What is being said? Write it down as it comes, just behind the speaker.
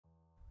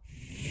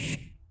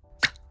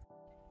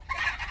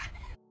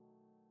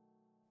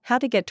How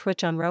to get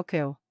Twitch on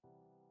Roku.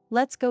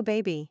 Let's go,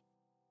 baby.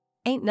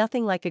 Ain't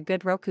nothing like a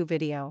good Roku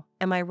video,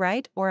 am I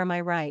right or am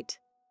I right?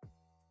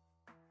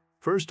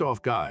 First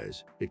off,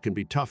 guys, it can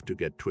be tough to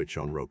get Twitch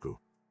on Roku.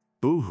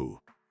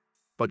 Boo-hoo.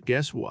 But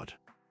guess what?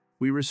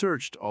 We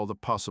researched all the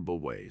possible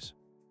ways.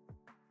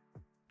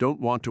 Don't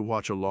want to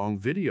watch a long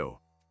video?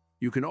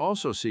 You can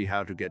also see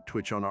how to get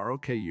Twitch on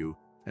Roku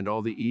and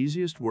all the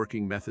easiest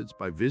working methods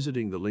by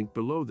visiting the link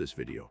below this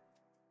video.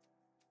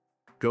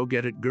 Go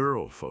get it,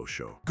 girl, faux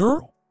show.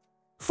 Girl,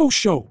 faux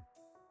show.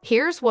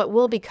 Here's what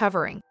we'll be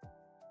covering.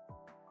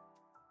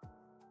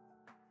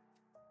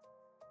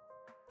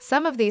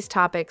 Some of these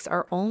topics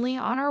are only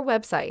on our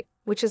website,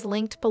 which is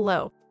linked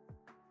below.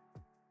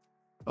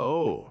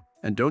 Oh,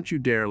 and don't you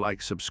dare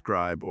like,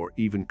 subscribe, or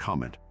even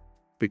comment,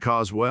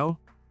 because, well,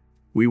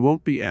 we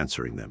won't be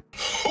answering them.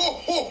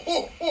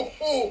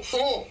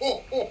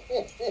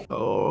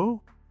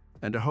 Oh,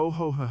 and a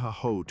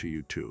ho to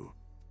you too.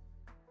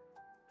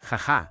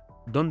 Haha,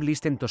 don't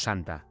listen to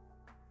Santa.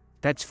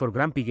 That's for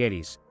grumpy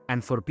Garys,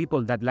 and for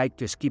people that like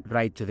to skip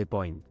right to the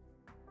point.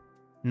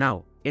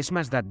 Now,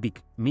 smash that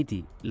big,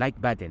 meaty, like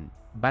button,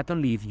 but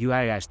only if you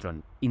are a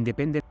strong,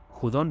 independent,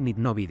 who don't need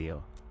no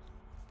video.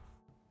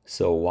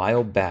 So a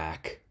while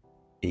back,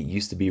 it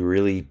used to be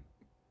really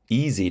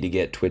easy to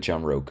get Twitch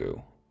on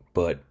Roku,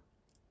 but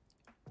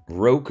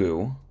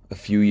Roku, a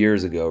few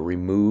years ago,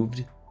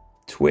 removed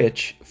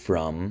Twitch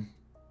from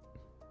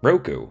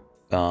Roku.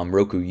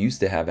 Roku used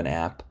to have an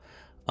app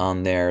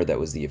on there that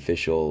was the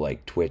official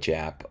like Twitch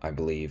app, I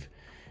believe,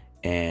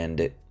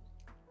 and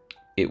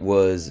it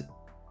was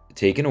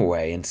taken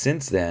away, and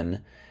since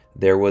then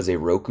there was a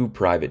Roku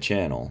private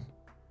channel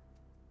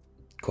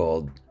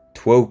called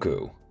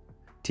Twoku,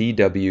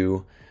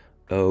 Twoku,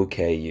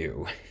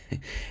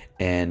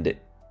 and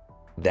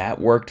that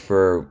worked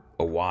for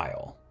a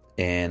while,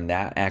 and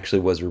that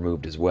actually was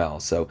removed as well.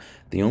 So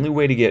the only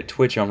way to get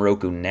Twitch on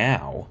Roku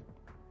now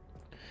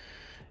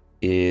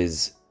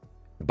is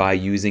by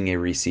using a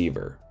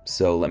receiver.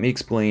 So let me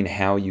explain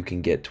how you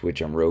can get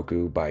Twitch on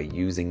Roku by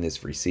using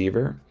this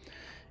receiver.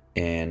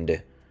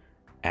 And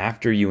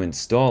after you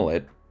install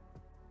it,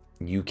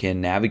 you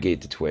can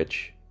navigate to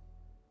Twitch,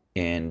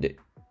 and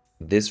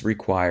this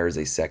requires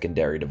a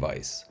secondary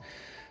device.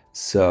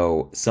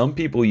 So some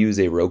people use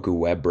a Roku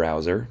web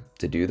browser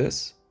to do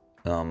this.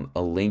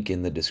 A link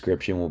in the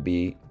description will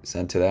be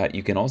sent to that.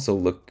 You can also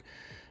look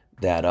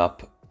that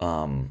up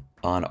on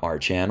our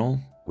channel,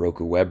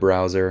 Roku web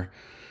browser,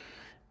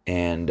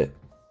 and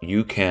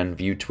you can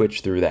view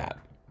Twitch through that.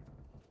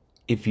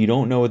 If you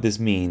don't know what this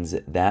means,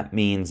 that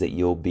means that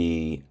you'll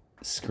be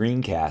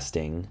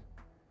screencasting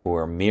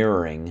or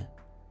mirroring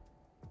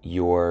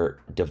your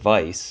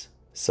device,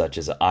 such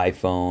as an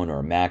iPhone or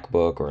a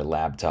MacBook or a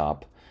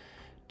laptop,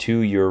 to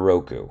your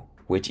Roku,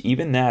 which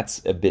even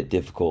that's a bit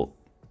difficult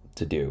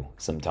to do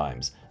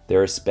sometimes.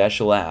 There are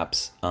special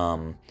apps,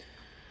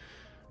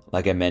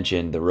 like I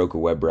mentioned, the Roku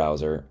web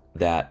browser,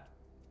 that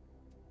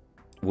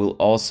will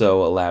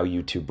also allow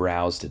you to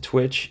browse to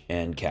Twitch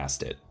and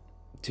cast it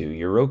to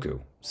your Roku.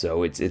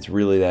 So it's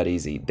really that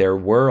easy. There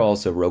were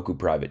also Roku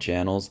private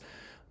channels.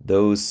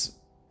 Those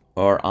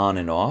are on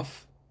and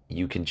off.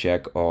 You can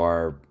check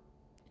our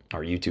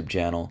YouTube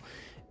channel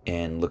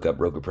and look up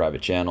Roku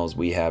private channels.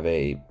 We have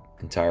a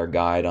entire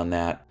guide on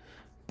that.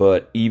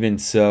 But even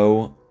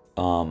so,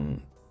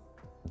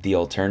 the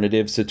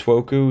alternatives to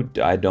Twoku,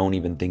 I don't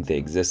even think they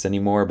exist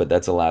anymore, but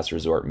that's a last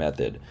resort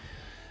method.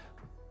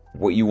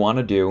 What you want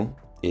to do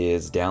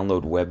is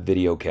download Web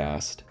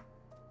Videocast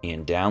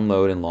and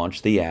download and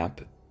launch the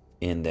app,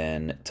 and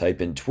then type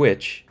in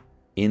Twitch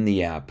in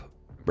the app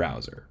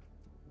browser.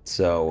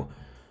 So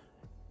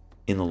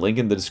in the link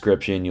in the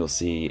description, you'll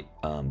see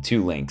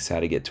two links: how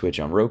to get Twitch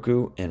on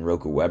Roku and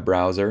Roku web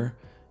browser.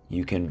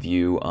 You can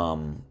view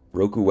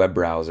Roku web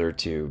browser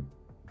to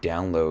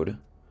download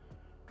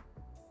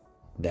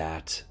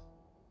that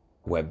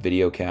Web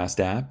Videocast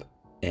app,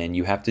 and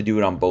you have to do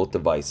it on both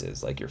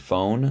devices, like your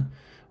phone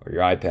or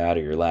your iPad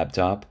or your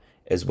laptop,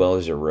 as well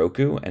as your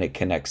Roku, and it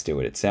connects to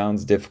it. It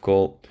sounds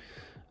difficult,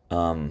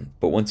 but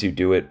once you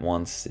do it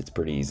once, it's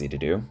pretty easy to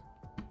do.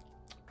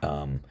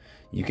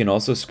 You can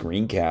also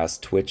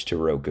screencast Twitch to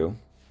Roku.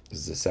 This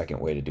is the second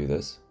way to do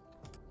this,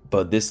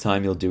 but this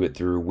time you'll do it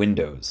through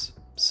Windows.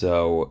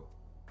 So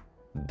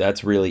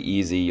that's really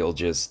easy. You'll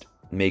just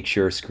make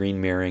sure screen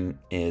mirroring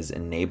is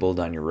enabled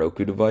on your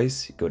Roku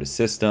device. Go to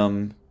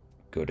System,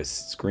 go to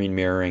Screen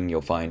Mirroring,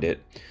 you'll find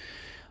it,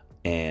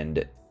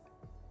 and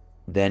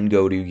then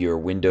go to your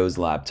Windows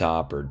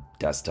laptop or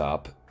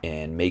desktop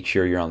and make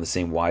sure you're on the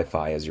same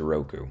Wi-Fi as your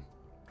Roku.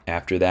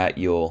 After that,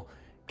 you'll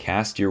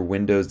cast your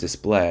Windows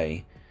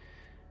display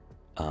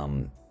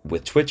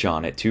with Twitch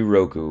on it to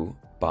Roku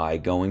by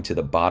going to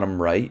the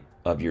bottom right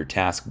of your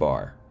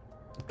taskbar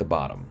at the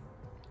bottom.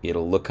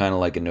 It'll look kind of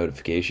like a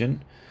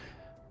notification,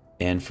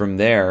 and from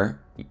there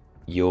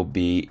you'll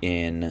be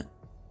in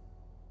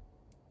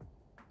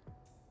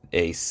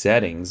a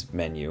settings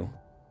menu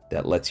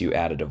that lets you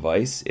add a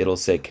device. It'll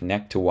say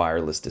connect to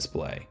wireless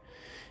display,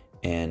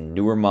 and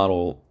newer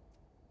model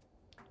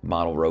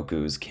model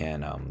Rokus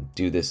can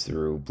do this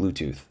through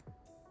Bluetooth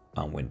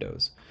on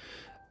Windows.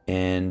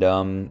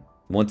 And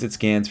once it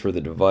scans for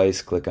the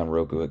device, click on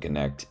Roku and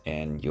Connect,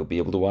 and you'll be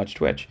able to watch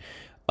Twitch.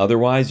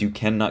 Otherwise, you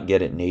cannot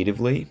get it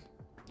natively,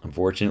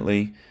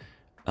 unfortunately.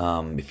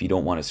 If you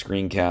don't want a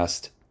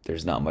screencast,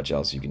 there's not much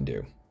else you can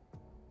do.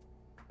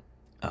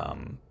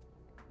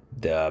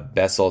 The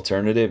best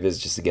alternative is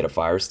just to get a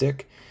Fire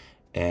Stick,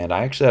 and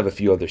I actually have a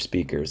few other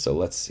speakers, so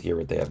let's hear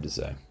what they have to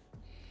say.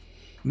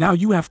 Now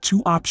you have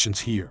two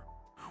options here.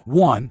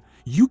 One,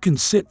 you can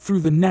sit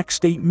through the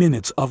next 8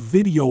 minutes of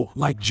video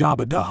like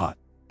Jabba the Hutt.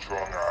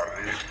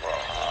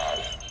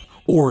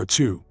 Or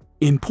two,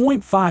 in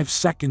 0.5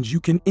 seconds you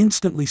can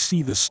instantly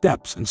see the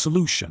steps and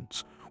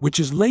solutions, which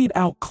is laid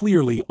out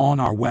clearly on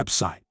our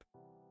website.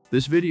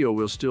 This video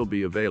will still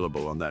be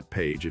available on that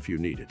page if you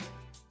need it.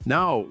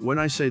 Now, when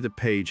I say the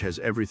page has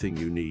everything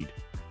you need,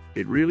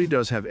 it really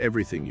does have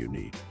everything you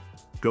need.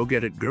 Go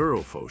get it,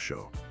 girl, faux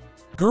show.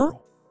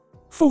 Girl?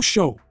 Faux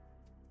show.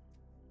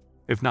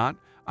 If not,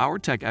 our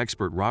tech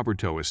expert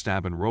Roberto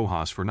Esteban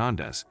Rojas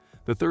Fernandez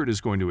III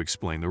is going to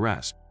explain the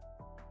rest.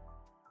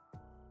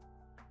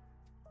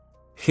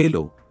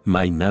 Hello,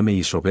 my name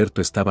is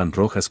Roberto Esteban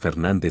Rojas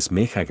Fernandez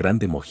Meja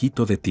Grande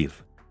Mojito de Tir.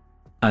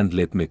 And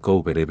let me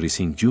cover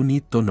everything you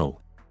need to know.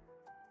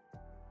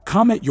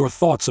 Comment your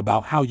thoughts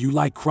about how you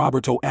like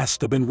Roberto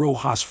Esteban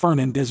Rojas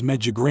Fernandez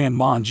Meja Grande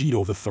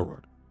Mojito III.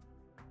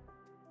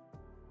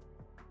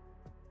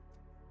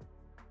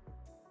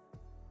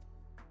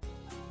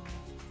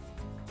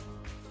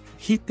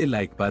 Hit the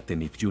like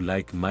button if you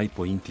like my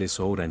pointless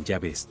orange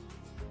vest.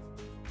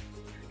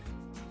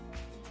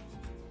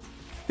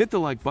 Hit the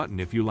like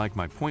button if you like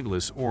my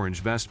pointless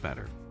orange vest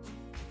better.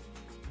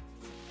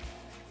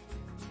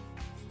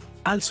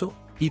 Also,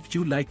 if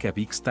you like a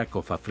big stack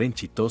of a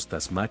Frenchy toast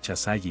as much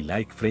as I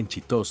like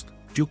Frenchy toast,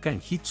 you can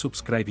hit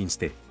subscribe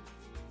instead.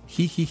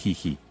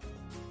 Hi.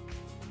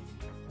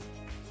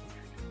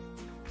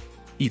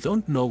 I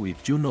don't know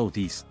if you know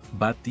this,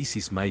 but this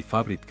is my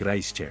favorite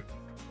Grace chair.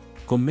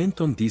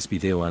 Comment on this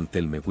video and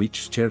tell me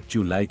which chair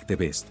you like the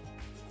best.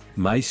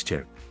 My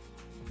chair,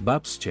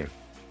 Bab's chair,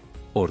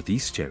 or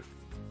this chair.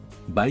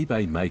 Bye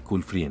bye my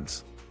cool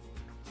friends.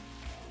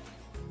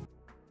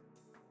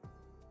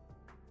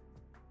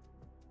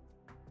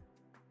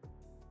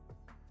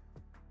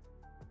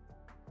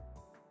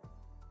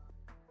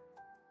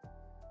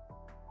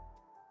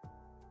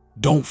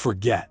 Don't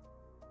forget,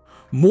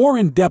 more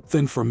in-depth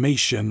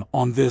information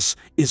on this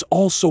is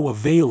also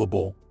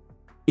available.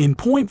 In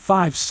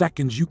 0.5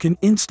 seconds you can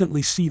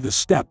instantly see the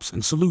steps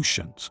and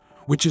solutions,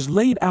 which is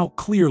laid out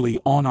clearly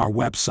on our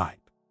website.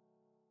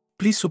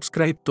 Please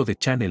subscribe to the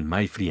channel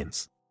my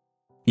friends.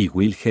 It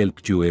will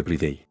help you every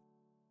day.